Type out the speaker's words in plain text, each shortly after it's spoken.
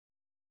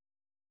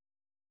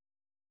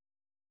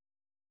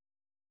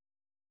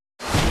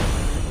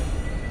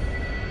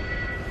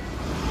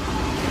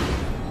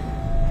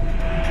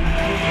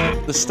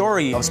The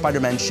story of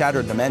Spider-Man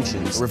Shattered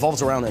Dimensions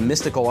revolves around a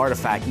mystical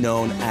artifact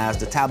known as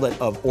the Tablet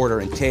of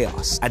Order and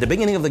Chaos. At the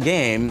beginning of the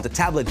game, the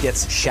tablet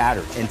gets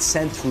shattered and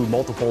sent through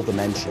multiple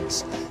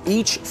dimensions.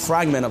 Each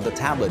fragment of the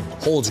tablet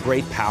holds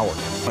great power.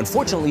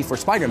 Unfortunately for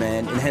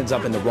Spider-Man, it ends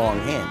up in the wrong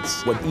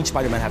hands. What each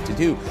Spider-Man have to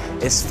do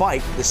is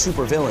fight the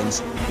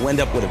supervillains who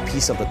end up with a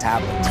piece of the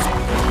tablet.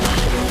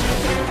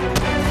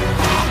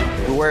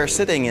 We were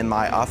sitting in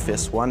my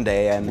office one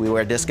day and we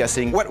were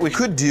discussing what we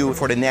could do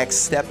for the next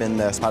step in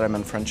the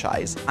Spider-Man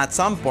franchise. At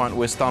some point,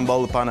 we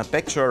stumbled upon a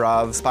picture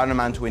of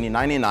Spider-Man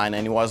 2099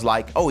 and he was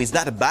like, oh, is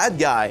that a bad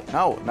guy?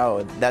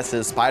 No, that's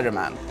his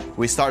Spider-Man.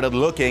 We started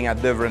looking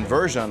at different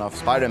versions of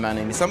Spider-Man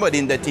and somebody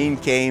in the team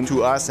came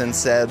to us and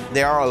said,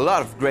 there are a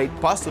lot of great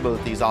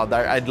possibilities out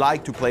there. I'd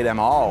like to play them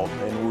all.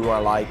 And we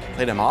were like,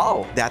 play them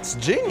all? That's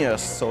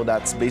genius. So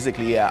that's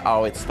basically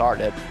how it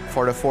started.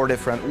 For the 4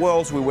 different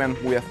worlds, we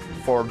went with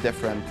 4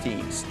 different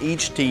teams.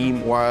 Each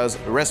team was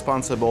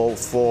responsible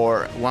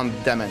for one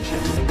dimension.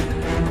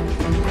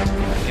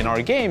 In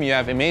our game, you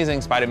have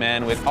Amazing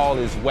Spider-Man with all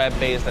his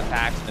web-based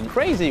attacks and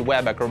crazy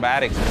web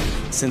acrobatics.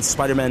 Since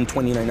Spider-Man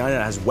 2099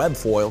 has web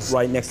foils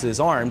right next to his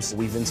arms,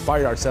 we've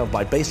inspired ourselves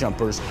by base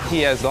jumpers.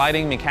 He has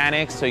gliding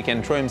mechanics, so he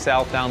can throw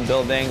himself down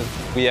buildings.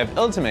 We have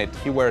Ultimate.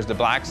 He wears the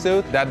black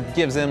suit. That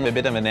gives him a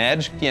bit of an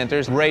edge. He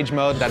enters Rage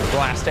mode that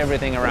blasts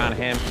everything around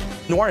him.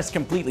 Noir is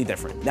completely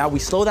different. Now we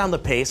slow down the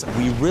pace,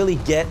 we really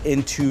get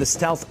into the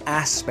stealth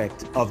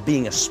aspect of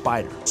being a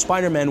spider.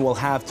 Spider-Man will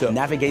have to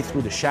navigate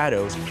through the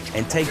shadows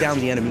and take down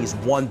the enemies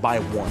one by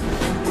one.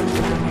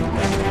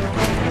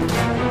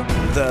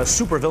 The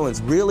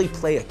supervillains really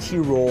play a key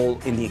role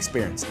in the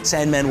experience.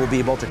 Sandman will be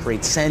able to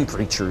create sand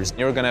creatures.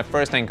 You're gonna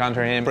first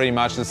encounter him pretty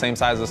much the same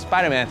size as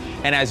Spider-Man,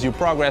 and as you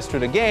progress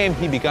through the game,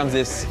 he becomes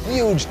this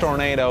huge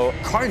tornado.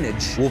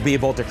 Carnage will be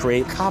able to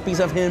create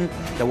copies of him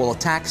that will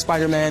attack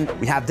Spider-Man.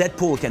 We have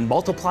Deadpool who can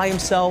multiply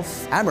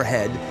himself.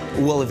 Hammerhead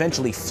will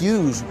eventually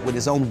fuse with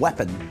his own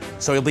weapon,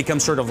 so he'll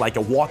become sort of like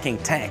a walking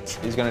tank.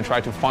 He's gonna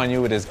try to find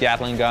you with his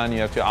Gatling gun.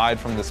 You have to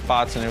hide from the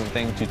spots and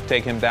everything to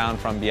take him down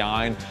from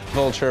behind.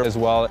 Vulture as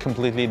well,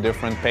 completely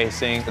different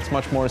pacing. It's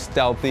much more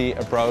stealthy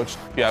approach.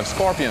 You have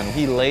Scorpion.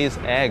 He lays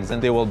eggs,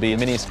 and there will be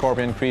mini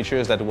scorpion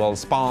creatures that will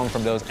spawn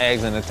from those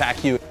eggs and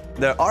attack you.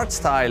 The art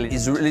style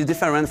is really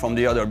different from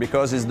the other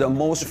because it's the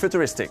most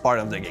futuristic part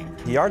of the game.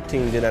 The art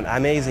team did an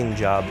amazing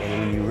job,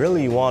 and we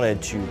really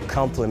wanted to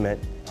complement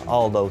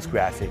all those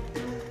graphics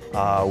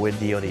with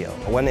the audio.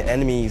 When the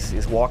enemy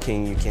is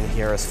walking, you can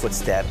hear his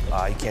footstep,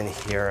 you can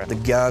hear the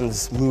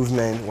gun's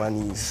movement when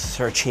he's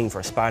searching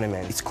for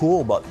Spider-Man. It's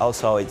cool, but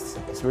also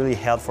it's really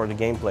helpful for the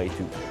gameplay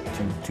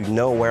to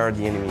know where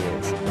the enemy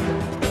is.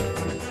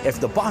 If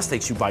the boss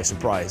takes you by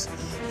surprise,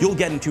 you'll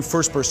get into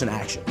first-person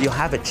action. You'll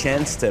have a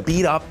chance to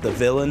beat up the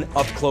villain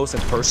up close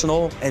and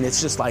personal, and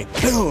it's just like,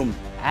 boom!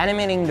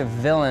 Animating the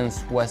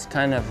villains was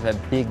kind of a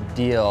big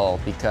deal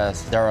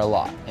because there are a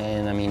lot.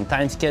 And I mean,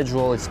 time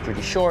schedule is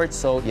pretty short,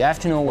 so you have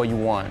to know what you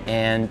want.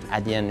 And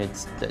at the end,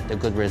 it's the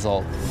good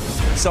result.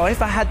 So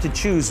if I had to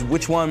choose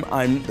which one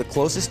I'm the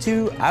closest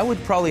to, I would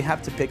probably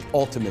have to pick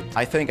Ultimate.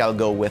 I think I'll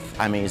go with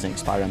Amazing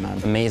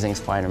Spider-Man. Amazing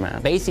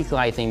Spider-Man. Basically,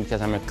 I think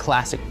because I'm a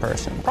classic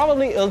person.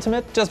 Probably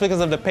Ultimate, just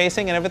because of the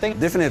pacing and everything.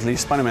 Definitely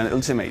Spider-Man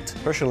Ultimate.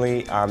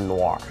 Personally, I'm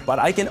Noir. But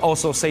I can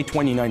also say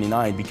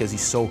 2099 because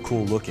he's so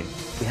cool looking.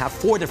 We have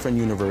 4 different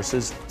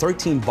universes,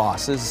 13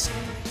 bosses.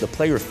 The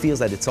player feels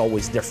that it's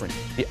always different.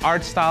 The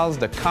art styles,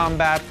 the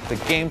combat, the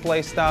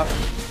gameplay stuff,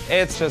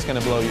 it's just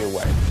gonna blow you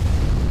away.